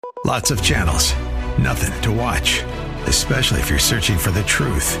Lots of channels, nothing to watch, especially if you're searching for the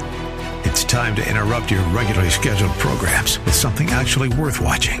truth. It's time to interrupt your regularly scheduled programs with something actually worth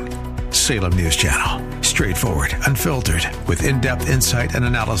watching. Salem News Channel. Straightforward, unfiltered, with in-depth insight and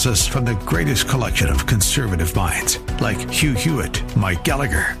analysis from the greatest collection of conservative minds like Hugh Hewitt, Mike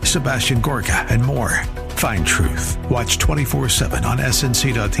Gallagher, Sebastian Gorka, and more. Find truth. Watch 24/7 on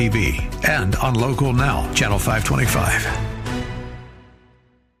snc.tv and on Local Now, Channel 525.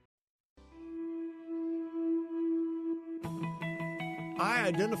 I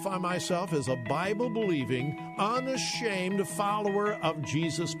identify myself as a Bible-believing, unashamed follower of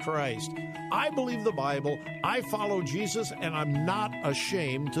Jesus Christ. I believe the Bible, I follow Jesus, and I'm not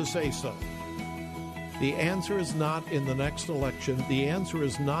ashamed to say so. The answer is not in the next election. The answer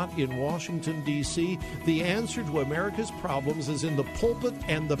is not in Washington, D.C. The answer to America's problems is in the pulpit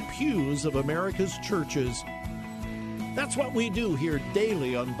and the pews of America's churches. That's what we do here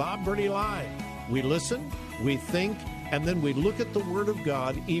daily on Bob Burney Live. We listen, we think, and then we look at the Word of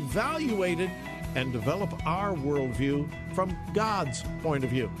God, evaluate it, and develop our worldview from God's point of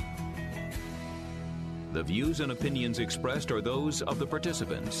view. The views and opinions expressed are those of the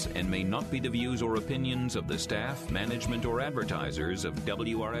participants and may not be the views or opinions of the staff, management, or advertisers of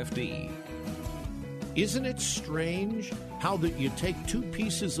WRFD. Isn't it strange how that you take two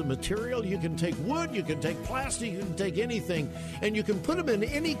pieces of material, you can take wood, you can take plastic, you can take anything, and you can put them in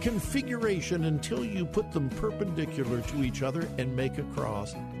any configuration until you put them perpendicular to each other and make a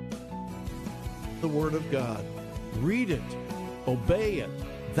cross. The Word of God. Read it. Obey it.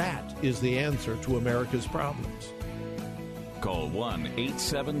 That is the answer to America's problems. Call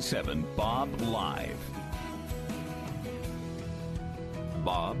 1-877-BOB-LIVE.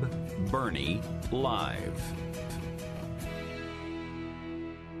 Bob Burney Live.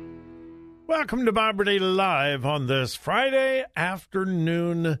 Welcome to Bob Burney Live on this Friday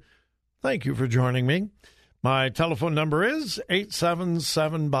afternoon. Thank you for joining me. My telephone number is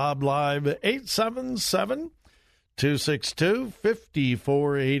 877-BOB-LIVE,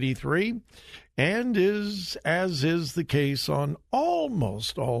 877-262-5483, and as is the case on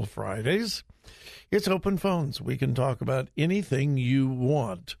almost all Fridays, it's open phones. We can talk about anything you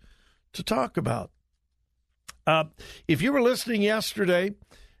want to talk about. If you were listening yesterday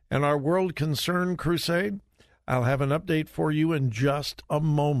in our World Concern Crusade, I'll have an update for you in just a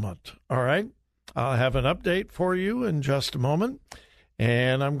moment. All right? I'll have an update for you in just a moment,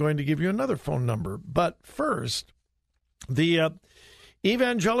 and I'm going to give you another phone number. But first, the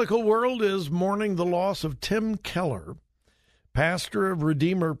evangelical world is mourning the loss of Tim Keller, pastor of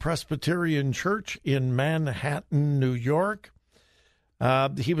Redeemer Presbyterian Church in Manhattan, New York.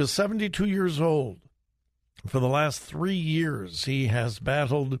 He was 72 years old. For the last 3 years, he has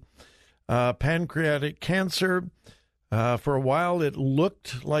battled pancreatic cancer. For a while, it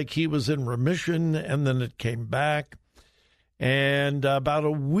looked like he was in remission, and then it came back. And about a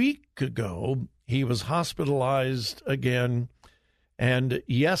week ago, he was hospitalized again. And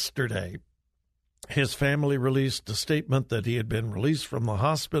yesterday, his family released a statement that he had been released from the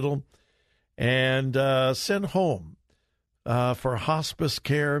hospital and sent home for hospice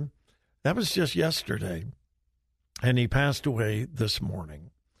care. That was just yesterday. And he passed away this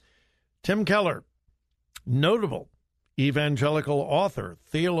morning. Tim Keller, notable evangelical author,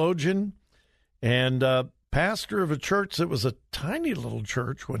 theologian, and pastor of a church that was a tiny little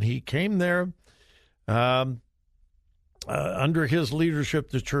church when he came there. Under his leadership,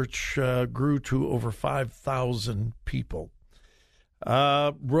 the church grew to over 5,000 people.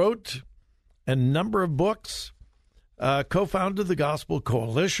 Wrote a number of books, co-founded the Gospel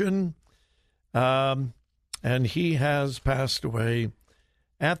Coalition, and he has passed away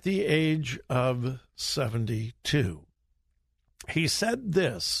at the age of 72. He said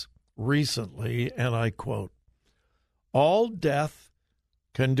this recently, and I quote, "All death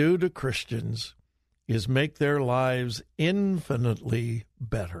can do to Christians is make their lives infinitely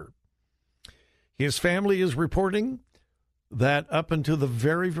better." His family is reporting that up until the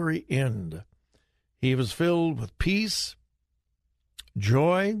very, very end, he was filled with peace,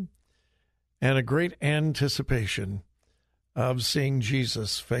 joy, and a great anticipation of seeing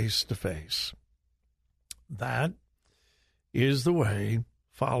Jesus face to face. That is the way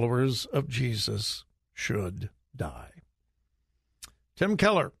followers of Jesus should die. Tim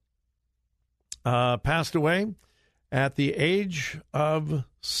Keller passed away at the age of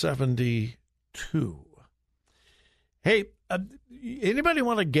 72. Hey, anybody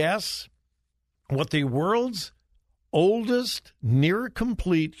want to guess what the world's oldest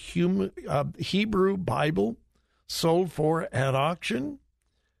near-complete Hebrew Bible sold for at auction?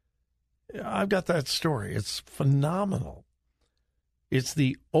 I've got that story. It's phenomenal. It's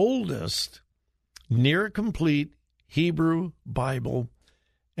the oldest near-complete Hebrew Bible,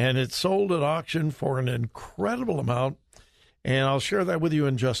 and it's sold at auction for an incredible amount, and I'll share that with you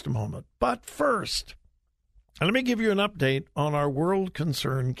in just a moment. But first, let me give you an update on our World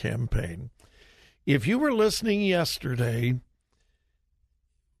Concern campaign. If you were listening yesterday,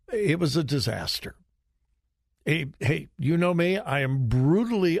 it was a disaster. Hey, you know me, I am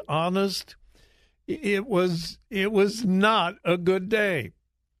brutally honest. It was not a good day.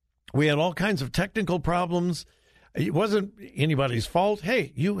 We had all kinds of technical problems. It wasn't anybody's fault.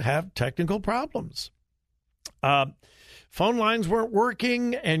 Hey, you have technical problems. Phone lines weren't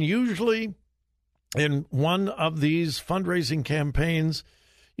working, and usually in one of these fundraising campaigns,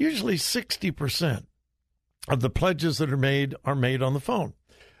 usually 60% of the pledges that are made on the phone.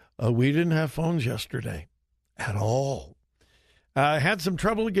 We didn't have phones yesterday at all. Had some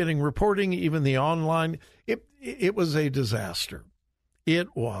trouble getting reporting, even the online. It was a disaster.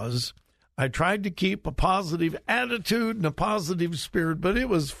 It was. I tried to keep a positive attitude and a positive spirit, but it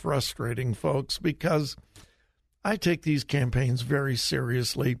was frustrating, folks, because I take these campaigns very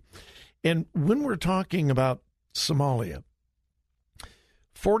seriously. And when we're talking about Somalia,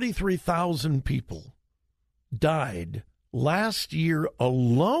 43,000 people died last year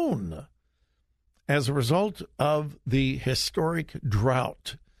alone as a result of the historic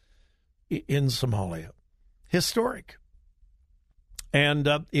drought in Somalia. Historic. And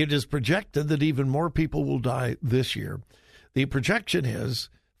it is projected that even more people will die this year. The projection is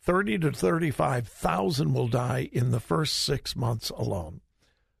 30,000 to 35,000 will die in the first 6 months alone.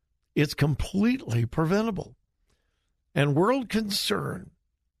 It's completely preventable. And World Concern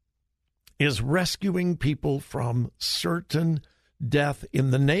is rescuing people from certain death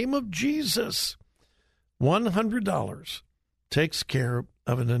in the name of Jesus. $100 takes care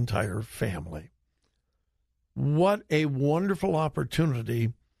of an entire family. What a wonderful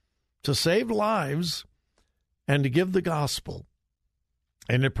opportunity to save lives and to give the gospel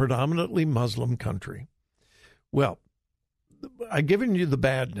in a predominantly Muslim country. Well, I've given you the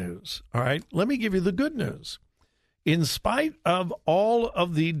bad news, all right? Let me give you the good news. In spite of all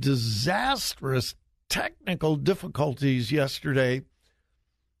of the disastrous technical difficulties yesterday,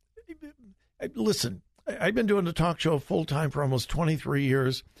 listen, I've been doing the talk show full-time for almost 23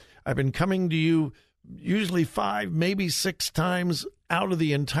 years. I've been coming to you usually 5, maybe 6 times out of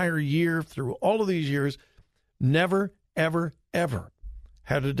the entire year through all of these years. Never, ever, ever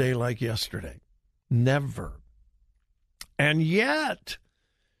had a day like yesterday. Never. And yet,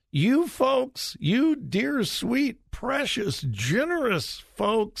 you folks, you dear, sweet, precious, generous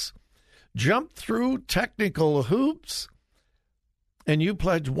folks, jumped through technical hoops, and you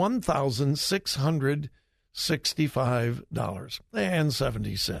pledged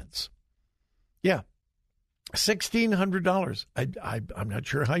 $1,665.70. Yeah, $1,600. I'm not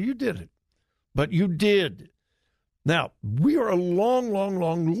sure how you did it, but you did. Now, we are a long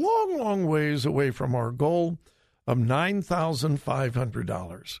ways away from our goal of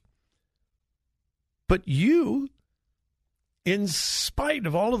 $9,500. But you, in spite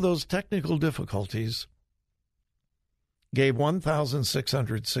of all of those technical difficulties, gave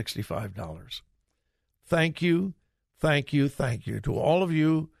 $1,665. Thank you to all of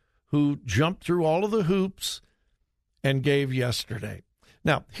you who jumped through all of the hoops and gave yesterday.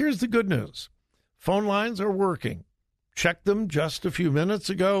 Now, here's the good news. Phone lines are working. Checked them just a few minutes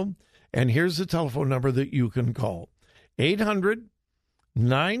ago, and here's the telephone number that you can call.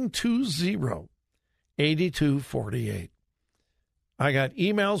 800-920-8248. I got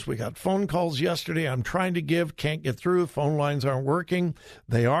emails. We got phone calls yesterday. I'm trying to give, can't get through. Phone lines aren't working.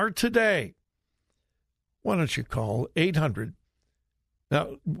 They are today. Why don't you call 800?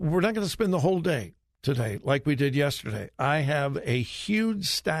 Now, we're not going to spend the whole day today like we did yesterday. I have a huge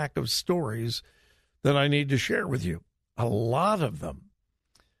stack of stories that I need to share with you, a lot of them.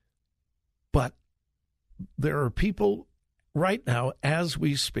 But there are people right now, as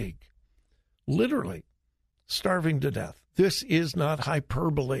we speak, literally starving to death. This is not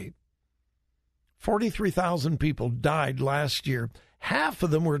hyperbole. 43,000 people died last year. Half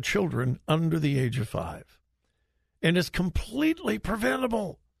of them were children under the age of 5. And it's completely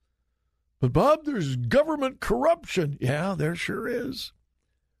preventable. But, Bob, there's government corruption. Yeah, there sure is.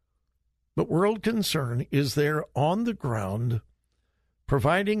 But World Concern is there on the ground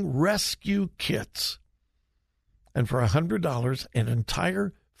providing rescue kits. And for $100, an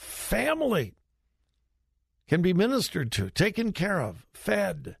entire family can be ministered to, taken care of,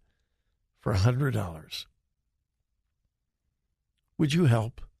 fed for $100. Would you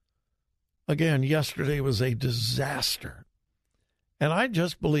help? Again, yesterday was a disaster. And I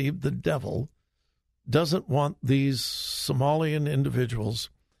just believe the devil doesn't want these Somalian individuals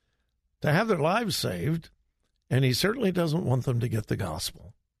to have their lives saved, and he certainly doesn't want them to get the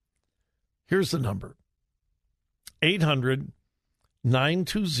gospel. Here's the number: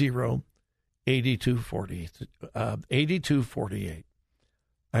 800-920-8248.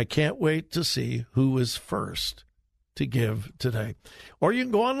 I can't wait to see who is first to give today. Or you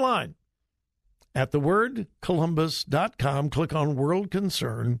can go online at thewordcolumbus.com, click on World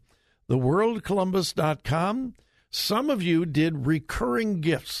Concern, thewordcolumbus.com. Some of you did recurring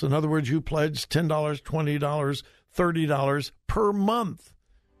gifts. In other words, you pledged $10, $20, $30 per month.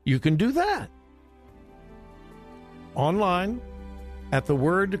 You can do that online at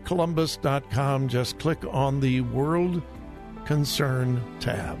thewordcolumbus.com. Just click on the World Concern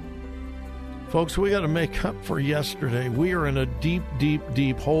tab. Folks, we got to make up for yesterday. We are in a deep, deep,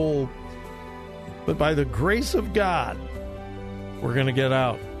 deep hole. But by the grace of God, we're going to get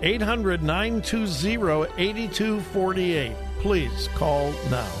out. 800-920-8248. Please call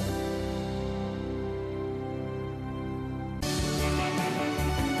now.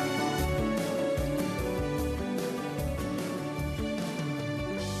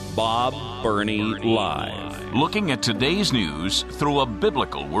 Bob Burney Live. Looking at today's news through a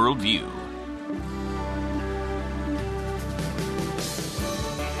biblical worldview.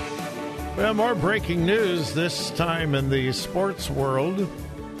 Well, more breaking news this time in the sports world.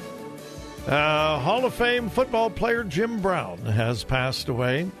 Hall of Fame football player Jim Brown has passed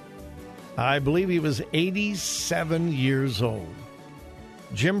away. I believe he was 87 years old.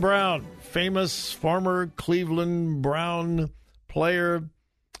 Jim Brown, famous former Cleveland Brown player,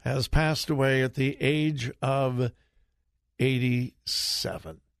 has passed away at the age of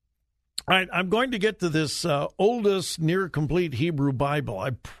 87. All right, I'm going to get to this oldest near-complete Hebrew Bible, I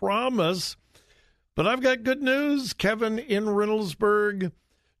promise. But I've got good news. Kevin in Reynoldsburg,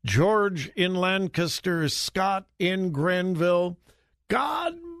 George in Lancaster, Scott in Granville.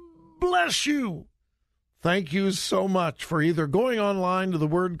 God bless you. Thank you so much for either going online to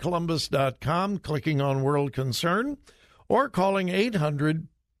thewordcolumbus.com, clicking on World Concern, or calling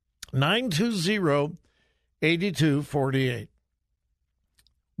 800-920-8248.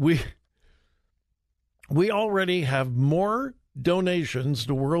 We already have more donations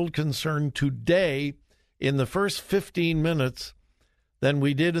to World Concern today in the first 15 minutes than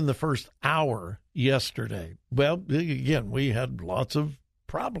we did in the first hour yesterday. Well, again, we had lots of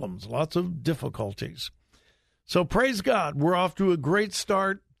problems, lots of difficulties. So praise God, we're off to a great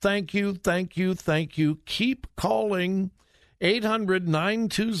start. Thank you, thank you, thank you. Keep calling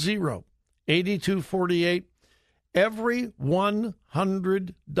 800-920-8248. Every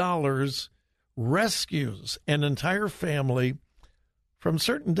 $100 rescues an entire family from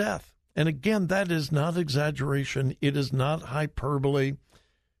certain death. And again, that is not exaggeration. It is not hyperbole.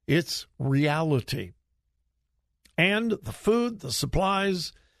 It's reality. And the food, the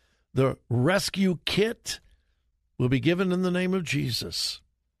supplies, the rescue kit will be given in the name of Jesus.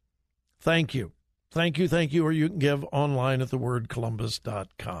 Thank you. Thank you, thank you. Or you can give online at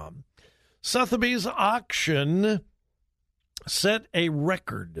thewordcolumbus.com. Sotheby's auction set a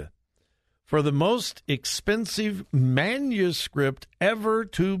record for the most expensive manuscript ever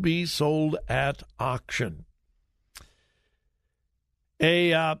to be sold at auction.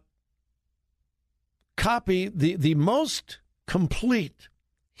 A copy, the most complete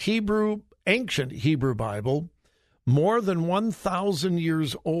ancient Hebrew Bible, more than 1,000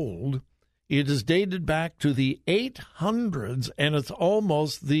 years old. It is dated back to the 800s, and it's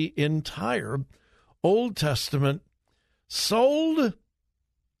almost the entire Old Testament, sold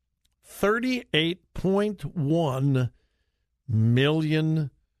 $38.1 million.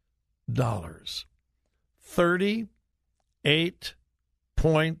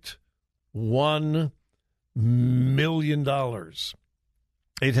 $38.1 million.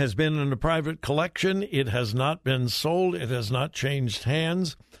 It has been in a private collection. It has not been sold. It has not changed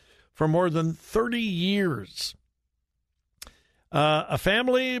hands for more than 30 years. A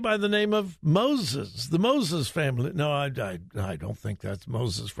family by the name of Moses, the Moses family. No, I don't think that's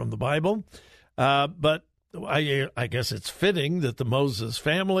Moses from the Bible, but I guess it's fitting that the Moses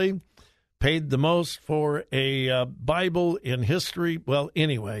family paid the most for a Bible in history. Well,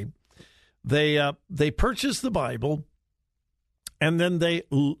 anyway, they purchased the Bible, and then they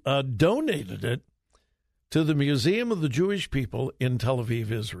donated it to the Museum of the Jewish People in Tel Aviv,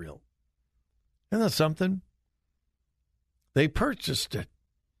 Israel. Isn't that something? They purchased it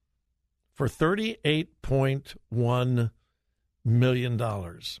for $38.1 million.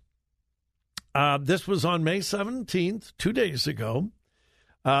 This was on May 17th, 2 days ago.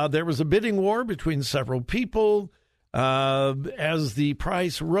 There was a bidding war between several people. As the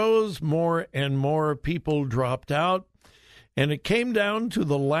price rose, more and more people dropped out, and it came down to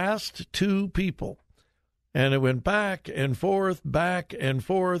the last two people. And it went back and forth, back and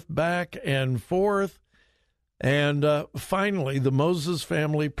forth, back and forth. And finally, the Moses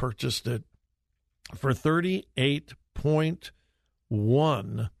family purchased it for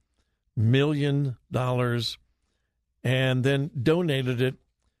 $38.1 million and then donated it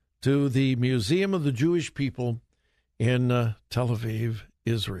to the Museum of the Jewish People in Tel Aviv,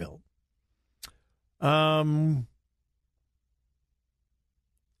 Israel.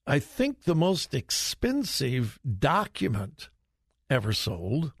 I think the most expensive document ever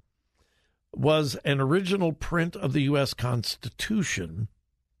sold was an original print of the U.S. Constitution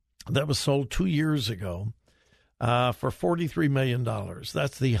that was sold 2 years ago for $43 million.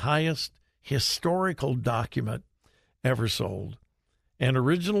 That's the highest historical document ever sold. An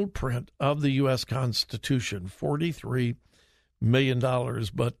original print of the U.S. Constitution, $43 million.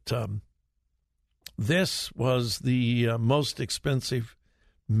 But this was the most expensive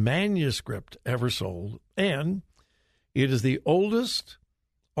manuscript ever sold, and it is the oldest,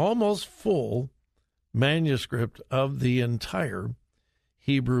 almost full manuscript of the entire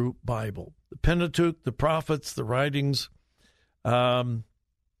Hebrew Bible. The Pentateuch, the prophets, the writings of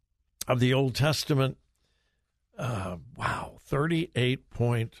the Old Testament.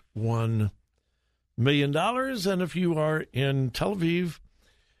 $38.1 million. And if you are in Tel Aviv,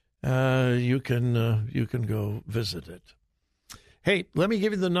 you can go visit it. Hey, let me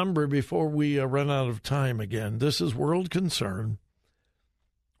give you the number before we run out of time again. This is World Concern.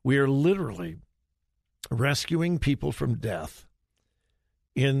 We are literally rescuing people from death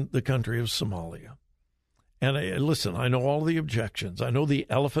in the country of Somalia. And listen, I know all the objections. I know the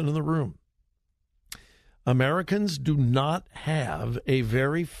elephant in the room. Americans do not have a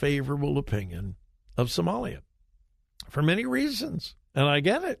very favorable opinion of Somalia for many reasons, and I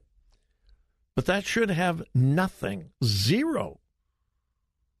get it. But that should have nothing, zero,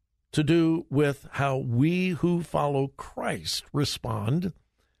 to do with how we who follow Christ respond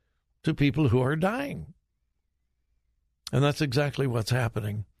to people who are dying. And that's exactly what's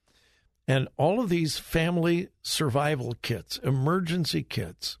happening. And all of these family survival kits, emergency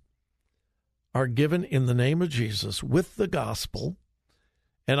kits, are given in the name of Jesus with the gospel.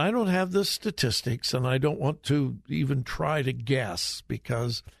 And I don't have the statistics, and I don't want to even try to guess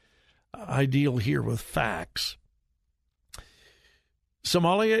because I deal here with facts.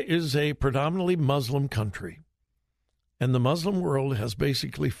 Somalia is a predominantly Muslim country, and the Muslim world has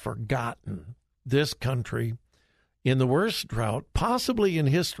basically forgotten this country in the worst drought, possibly in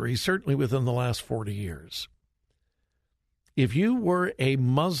history, certainly within the last 40 years. If you were a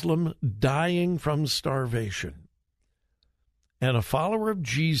Muslim dying from starvation and a follower of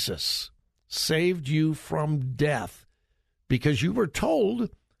Jesus saved you from death because you were told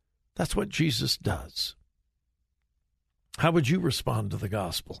that's what Jesus does, how would you respond to the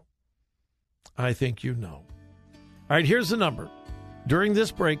gospel? I think you know. All right, here's the number. During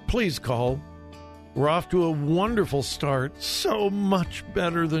this break, please call. We're off to a wonderful start, so much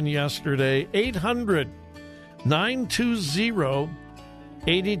better than yesterday.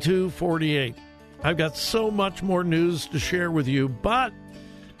 800-920-8248. I've got so much more news to share with you, but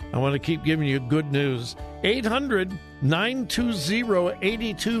I want to keep giving you good news.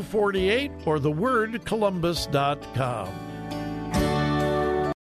 800-920-8248 or thewordcolumbus.com.